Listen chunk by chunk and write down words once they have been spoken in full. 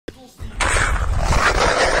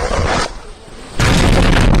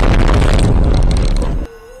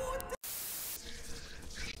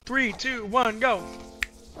3, 2, 1, go.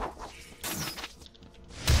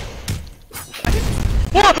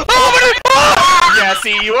 What? Oh, yeah,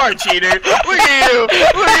 see, you are a cheater. Look at you.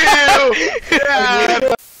 Look at you.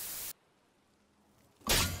 Yeah.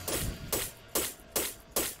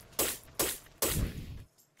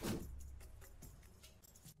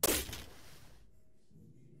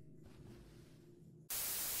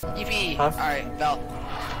 EP. Huh? Alright, Bell.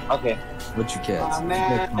 Okay. What you kids? Oh,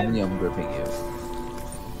 man. How many I'm gripping you?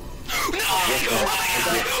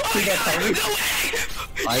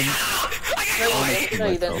 I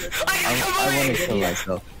want to kill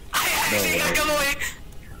myself.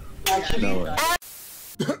 No way.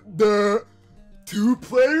 The 2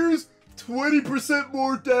 players, 20%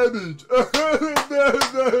 more damage.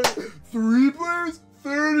 3 players,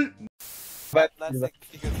 30. But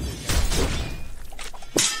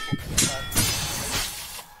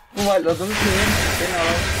what? Don't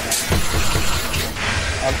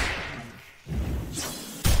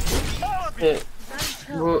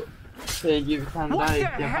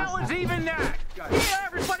What the hell is even that? Get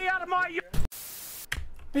everybody out of my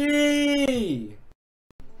B!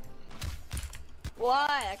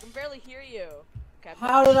 Why? I can barely hear you. Okay.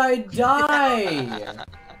 How did I die?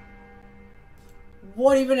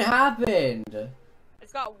 What even happened?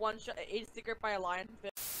 It's got one shot. It's secret by a lion.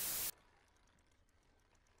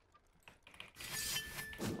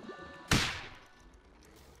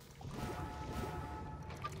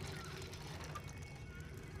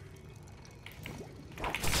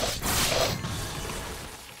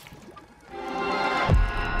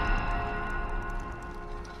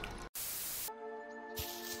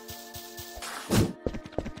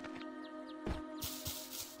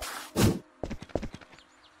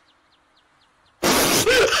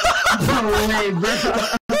 No way, bro.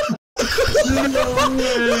 No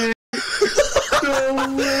way. No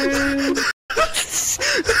way.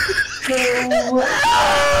 No way.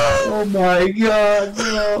 Oh my god,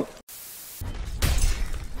 bro.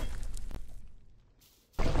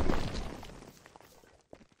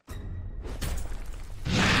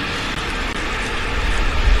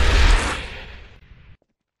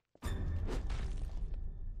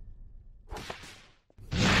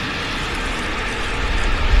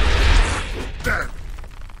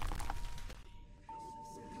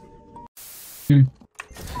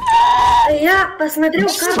 Я посмотрел,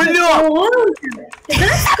 как это. Ты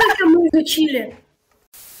знаешь, сколько мы изучили?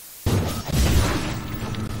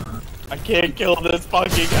 I can't kill this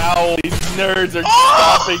fucking owl. These nerds are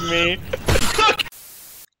stopping me.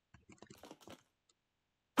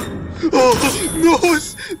 Oh,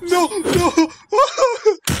 no, no.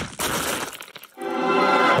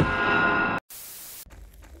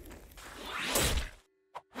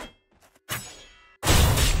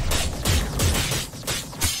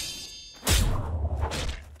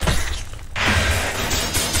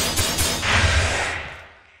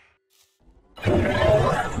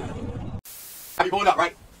 You're going up,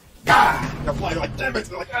 right? Gah! They're flying, they're like, damn it!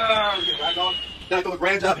 They're like, ah! You get ragdolled. Then I throw the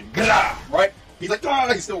grand jab and gah! Right? He's like,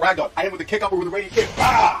 ah! He's still ragdolled. I hit him with the kick up or with the radiant kick.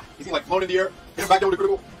 Ah! He's like floating in the air. Hit him back down with the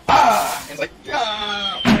critical. Ah! And it's like,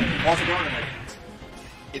 ah! Walks around and like,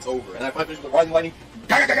 it's over. And I finally finish with the rising lightning.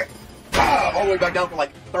 Gah, gah, gah, gah. Ah! All the way back down for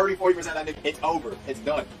like 30-40% of that. It's over. It's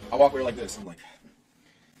done. I walk away like this. I'm like,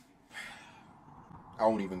 I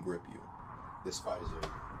won't even grip you. This fight is over.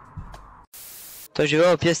 Toi je vais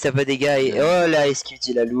en pièce, t'as pas des gars et... Oh là, esquive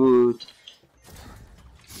la loot.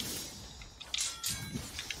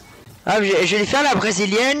 Ah, je vais faire la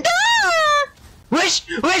brésilienne. Ah wesh,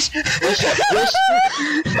 wesh, wesh, wesh.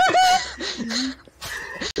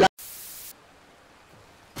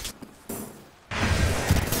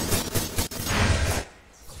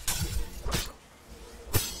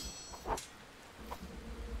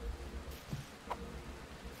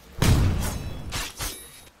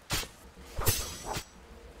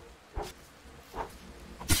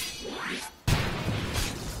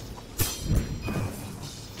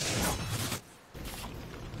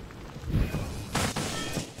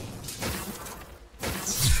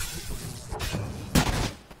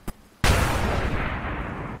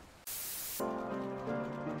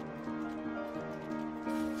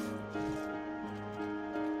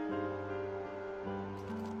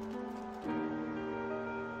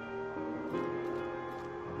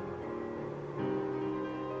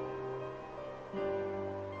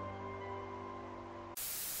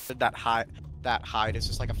 That hide is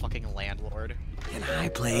just like a fucking landlord. Can I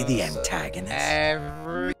play the antagonist?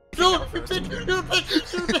 Every I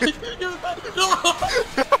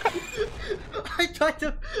tried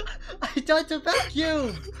to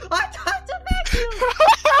vacuum! I tried to vacuum!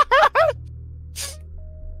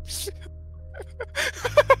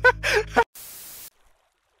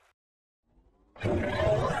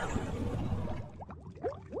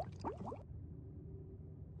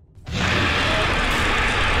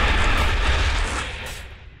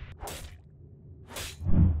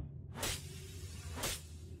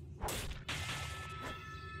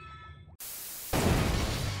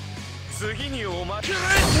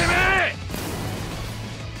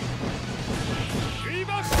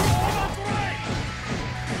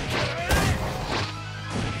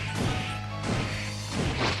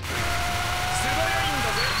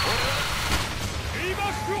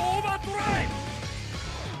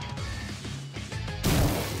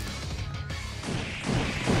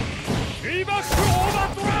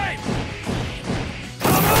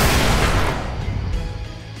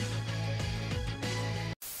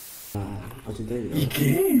 ¿Y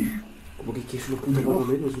qué? ¿Cómo que es una puta más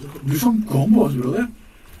menos, bro? No son combos, brother.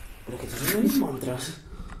 Pero que estás en el mismo atrás.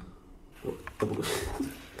 No, tampoco.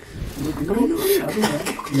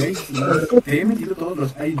 Te he metido todos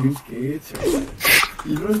los ideas que he hecho. Y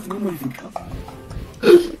no los tengo modificados.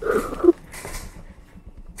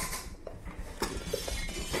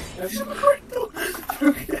 Así se me correcto.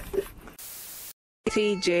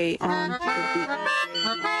 TJ on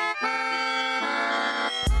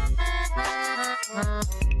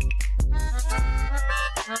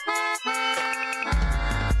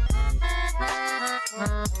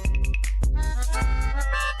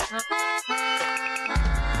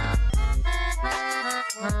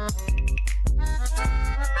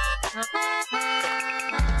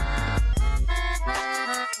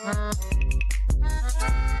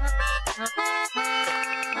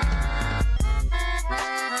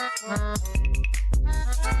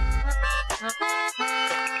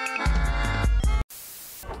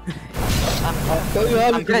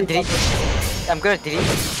I'm gonna delete it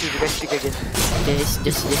if you guys speak again. Yes.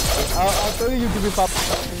 I'll tell you to be pop.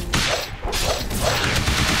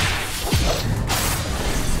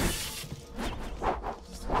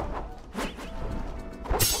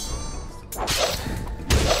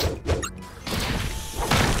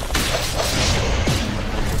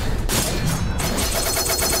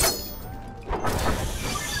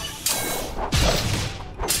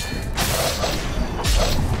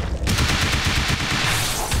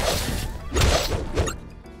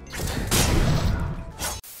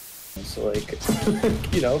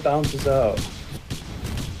 Like, you know, bounces out.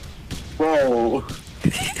 Bro.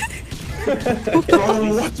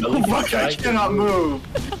 Bro, what the fuck? I cannot move.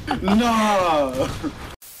 No.